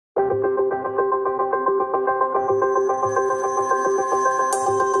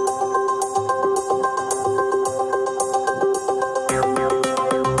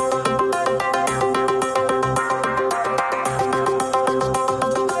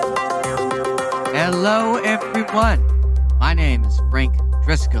Hello, everyone. My name is Frank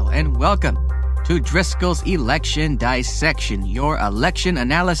Driscoll, and welcome to Driscoll's Election Dissection, your election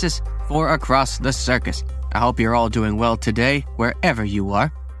analysis for Across the Circus. I hope you're all doing well today, wherever you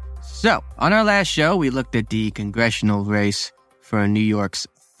are. So, on our last show, we looked at the congressional race for New York's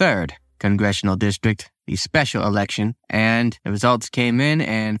 3rd congressional district, the special election, and the results came in,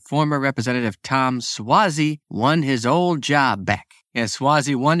 and former Representative Tom Suozzi won his old job back. Yes,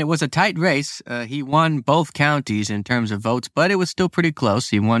 Suozzi won. It was a tight race. He won both counties in terms of votes, but it was still pretty close.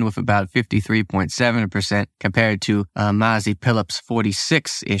 He won with about 53.7% compared to Mazi Pilip's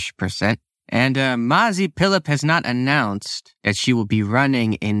 46-ish%. And Mazi Pilip has not announced that she will be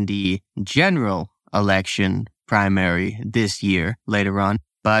running in the general election primary this year, later on.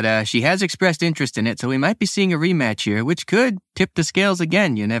 But she has expressed interest in it, so we might be seeing a rematch here, which could tip the scales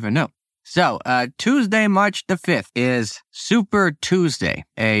again. You never know. So, Tuesday, March the 5th is Super Tuesday,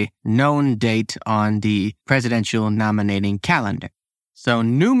 a known date on the presidential nominating calendar. So,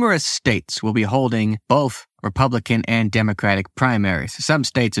 numerous states will be holding both Republican and Democratic primaries. Some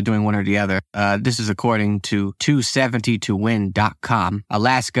states are doing one or the other. This is according to 270towin.com.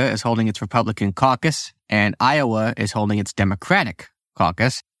 Alaska is holding its Republican caucus, and Iowa is holding its Democratic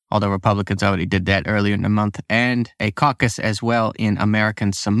caucus, although Republicans already did that earlier in the month, and a caucus as well in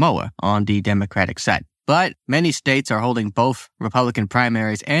American Samoa on the Democratic side. But many states are holding both Republican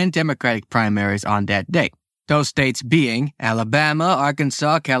primaries and Democratic primaries on that day. Those states being Alabama,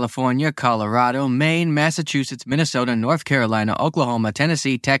 Arkansas, California, Colorado, Maine, Massachusetts, Minnesota, North Carolina, Oklahoma,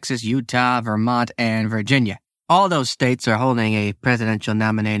 Tennessee, Texas, Utah, Vermont, and Virginia. All those states are holding a presidential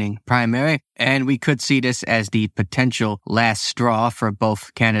nominating primary, and we could see this as the potential last straw for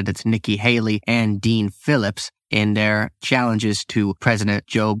both candidates Nikki Haley and Dean Phillips in their challenges to President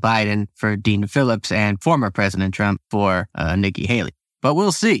Joe Biden for Dean Phillips and former President Trump for Nikki Haley. But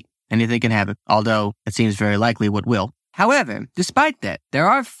we'll see. Anything can happen, although it seems very likely what will. However, despite that, there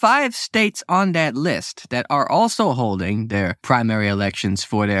are 5 states on that list that are also holding their primary elections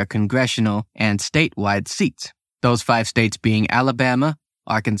for their congressional and statewide seats. Those 5 states being Alabama,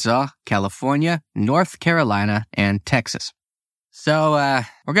 Arkansas, California, North Carolina, and Texas. So,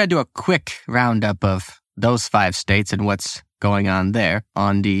 we're going to do a quick roundup of those 5 states and what's going on there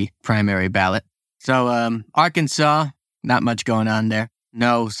on the primary ballot. So, Arkansas, not much going on there.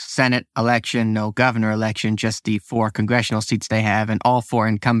 No Senate election, no governor election, just the 4 congressional seats they have, and all 4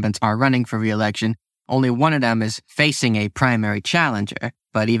 incumbents are running for re-election. Only one of them is facing a primary challenger.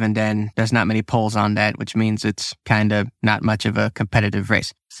 But even then, there's not many polls on that, which means it's kind of not much of a competitive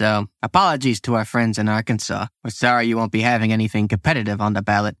race. So, apologies to our friends in Arkansas. We're sorry you won't be having anything competitive on the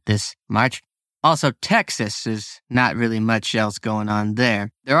ballot this March. Also, Texas is not really much else going on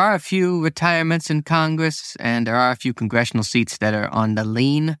there. There are a few retirements in Congress, and there are a few congressional seats that are on the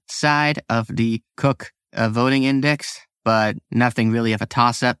lean side of the Cook voting index, but nothing really of a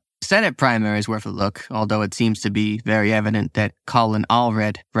toss-up. Senate primary is worth a look, although it seems to be very evident that Colin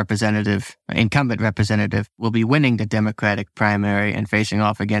Allred, incumbent representative, will be winning the Democratic primary and facing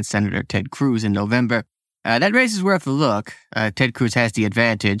off against Senator Ted Cruz in November. That race is worth a look. Ted Cruz has the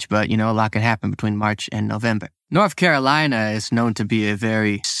advantage, but, a lot can happen between March and November. North Carolina is known to be a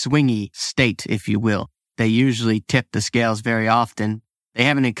very swingy state, if you will. They usually tip the scales very often. They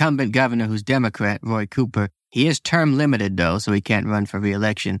have an incumbent governor who's Democrat, Roy Cooper. He is term limited, though, so he can't run for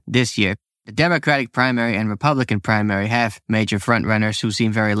re-election this year. The Democratic primary and Republican primary have major frontrunners who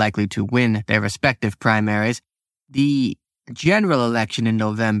seem very likely to win their respective primaries. The general election in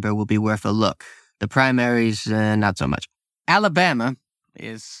November will be worth a look. The primaries, not so much. Alabama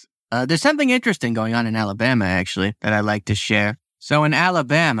is... there's something interesting going on in Alabama, actually, that I'd like to share. So in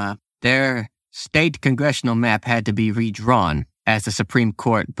Alabama, their state congressional map had to be redrawn as the Supreme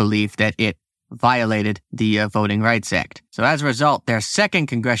Court believed that it violated the Voting Rights Act. So as a result, their 2nd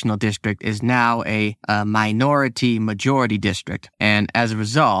congressional district is now a minority-majority district. And as a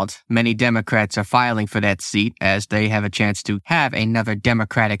result, many Democrats are filing for that seat as they have a chance to have another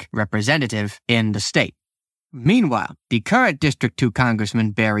Democratic representative in the state. Meanwhile, the current District 2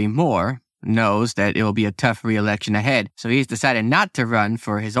 Congressman Barry Moore knows that it will be a tough re-election ahead, so he's decided not to run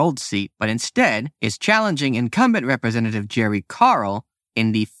for his old seat, but instead is challenging incumbent Representative Jerry Carl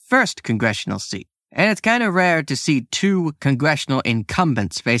in the 1st congressional seat. And it's kind of rare to see 2 congressional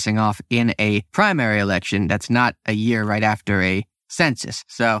incumbents facing off in a primary election that's not a year right after a census.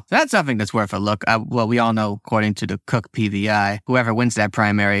 So that's something that's worth a look. Well, we all know, according to the Cook PVI, whoever wins that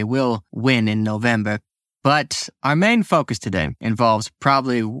primary will win in November. But our main focus today involves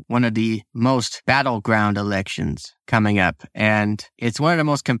probably one of the most battleground elections coming up, and it's one of the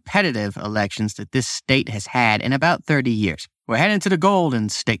most competitive elections that this state has had in about 30 years. We're heading to the Golden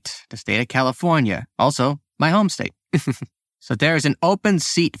State, the state of California, also my home state. So there is an open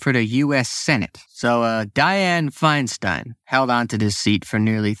seat for the U.S. Senate. So Dianne Feinstein held on to this seat for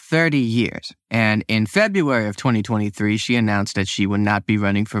nearly 30 years. And in February of 2023, she announced that she would not be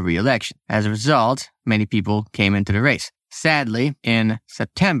running for re-election. As a result, many people came into the race. Sadly, in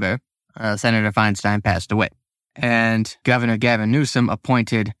September, Senator Feinstein passed away. And Governor Gavin Newsom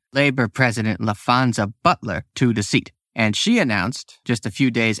appointed Labor President LaFonza Butler to the seat. And she announced, just a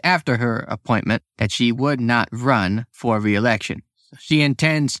few days after her appointment, that she would not run for re-election. She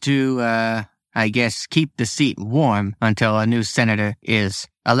intends to, keep the seat warm until a new senator is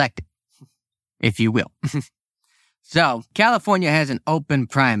elected, if you will. So, California has an open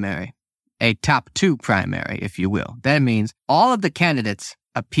primary, a top 2 primary, if you will. That means all of the candidates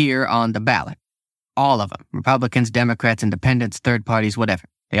appear on the ballot. All of them. Republicans, Democrats, Independents, third parties, whatever.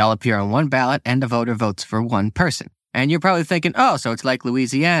 They all appear on one ballot, and the voter votes for one person. And you're probably thinking, oh, so it's like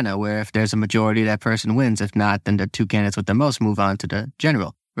Louisiana, where if there's a majority, that person wins. If not, then the 2 candidates with the most move on to the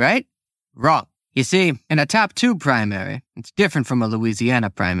general, right? Wrong. You see, in a top 2 primary, it's different from a Louisiana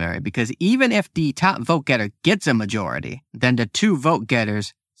primary, because even if the top vote getter gets a majority, then the 2 vote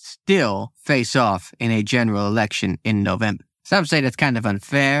getters still face off in a general election in November. Some say that's kind of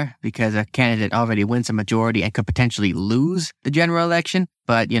unfair because a candidate already wins a majority and could potentially lose the general election,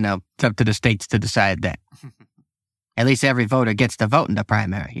 but, it's up to the states to decide that. At least every voter gets to vote in the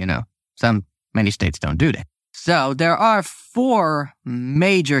primary, Many states don't do that. So there are 4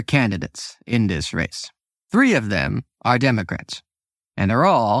 major candidates in this race. 3 of them are Democrats, and they're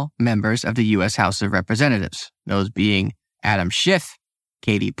all members of the U.S. House of Representatives, those being Adam Schiff,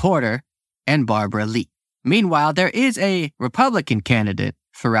 Katie Porter, and Barbara Lee. Meanwhile, there is a Republican candidate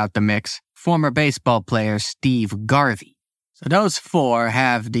throughout the mix, former baseball player Steve Garvey. So those 4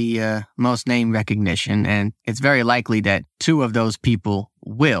 have the most name recognition, and it's very likely that 2 of those people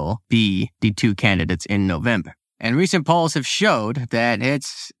will be the 2 candidates in November. And recent polls have showed that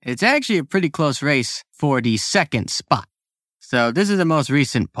it's actually a pretty close race for the second spot. So this is the most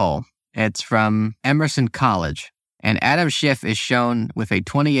recent poll. It's from Emerson College, and Adam Schiff is shown with a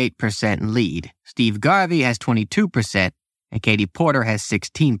 28% lead. Steve Garvey has 22%, and Katie Porter has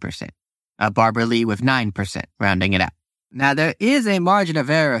 16%. Barbara Lee with 9%, rounding it out. Now, there is a margin of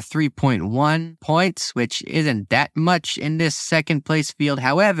error of 3.1 points, which isn't that much in this second place field.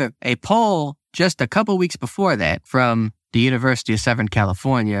 However, a poll just a couple weeks before that from the University of Southern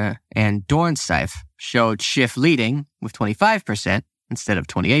California and Dornsife showed Schiff leading with 25% instead of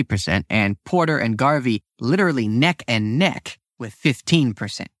 28%, and Porter and Garvey literally neck and neck with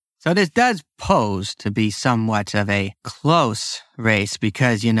 15%. So this does pose to be somewhat of a close race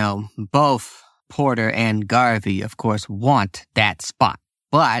because, both Porter and Garvey, of course, want that spot.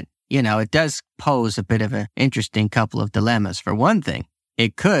 But, it does pose a bit of an interesting couple of dilemmas. For one thing,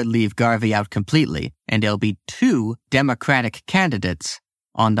 it could leave Garvey out completely, and there'll be 2 Democratic candidates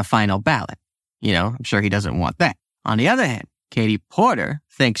on the final ballot. I'm sure he doesn't want that. On the other hand, Katie Porter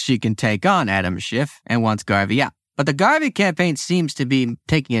thinks she can take on Adam Schiff and wants Garvey out. But the Garvey campaign seems to be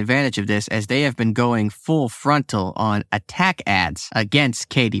taking advantage of this as they have been going full frontal on attack ads against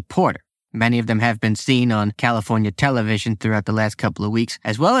Katie Porter. Many of them have been seen on California television throughout the last couple of weeks,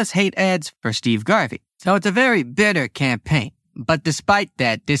 as well as hate ads for Steve Garvey. So it's a very bitter campaign. But despite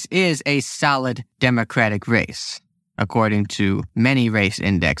that, this is a solid Democratic race, according to many race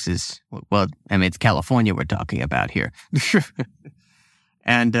indexes. Well, it's California we're talking about here.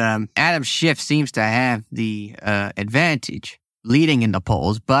 And Adam Schiff seems to have the advantage leading in the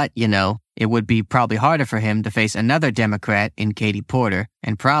polls, but, it would be probably harder for him to face another Democrat in Katie Porter,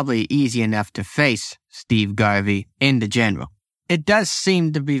 and probably easy enough to face Steve Garvey in the general. It does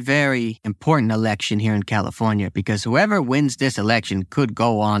seem to be a very important election here in California because whoever wins this election could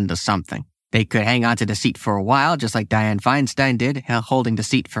go on to something. They could hang on to the seat for a while, just like Dianne Feinstein did, holding the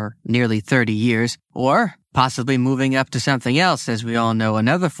seat for nearly 30 years, or possibly moving up to something else. As we all know,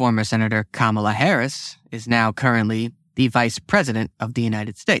 another former Senator, Kamala Harris, is now currently the Vice President of the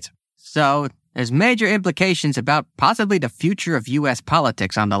United States. So there's major implications about possibly the future of U.S.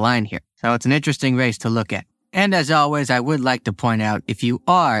 politics on the line here. So it's an interesting race to look at. And as always, I would like to point out, if you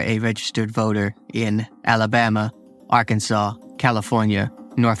are a registered voter in Alabama, Arkansas, California,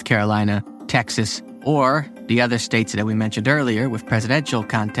 North Carolina, Texas, or the other states that we mentioned earlier with presidential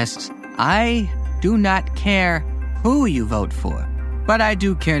contests, I do not care who you vote for, but I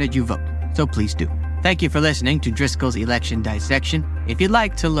do care that you vote. So please do. Thank you for listening to Driscoll's Election Dissection. If you'd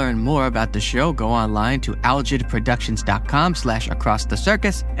like to learn more about the show, go online to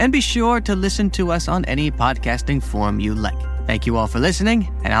algidproductions.com/acrossthecircus and be sure to listen to us on any podcasting form you like. Thank you all for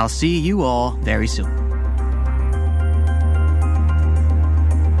listening, and I'll see you all very soon.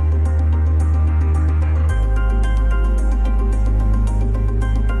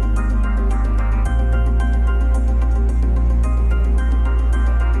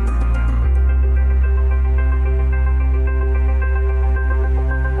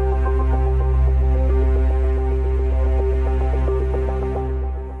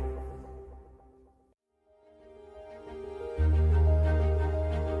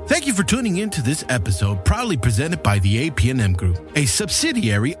 Thank you for tuning in to this episode, proudly presented by the APNM Group, a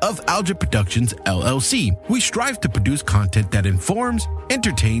subsidiary of Algid Productions, LLC. We strive to produce content that informs,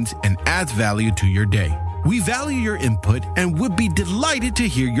 entertains, and adds value to your day. We value your input and would be delighted to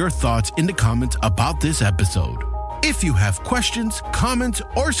hear your thoughts in the comments about this episode. If you have questions, comments,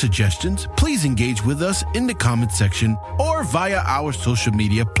 or suggestions, please engage with us in the comment section or via our social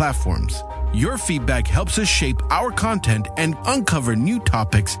media platforms. Your feedback helps us shape our content and uncover new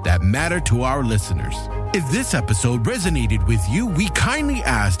topics that matter to our listeners. If this episode resonated with you, we kindly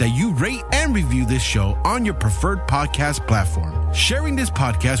ask that you rate and review this show on your preferred podcast platform. Sharing this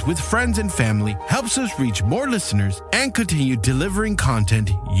podcast with friends and family helps us reach more listeners and continue delivering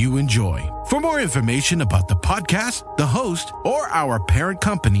content you enjoy. For more information about the podcast, the host, or our parent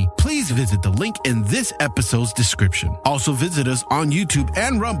company, please visit the link in this episode's description. Also visit us on YouTube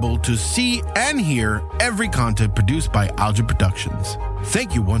and Rumble to see and hear every content produced by Algid Productions.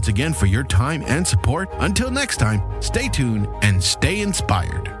 Thank you once again for your time and support. Until next time, stay tuned and stay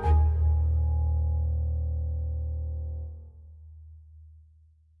inspired.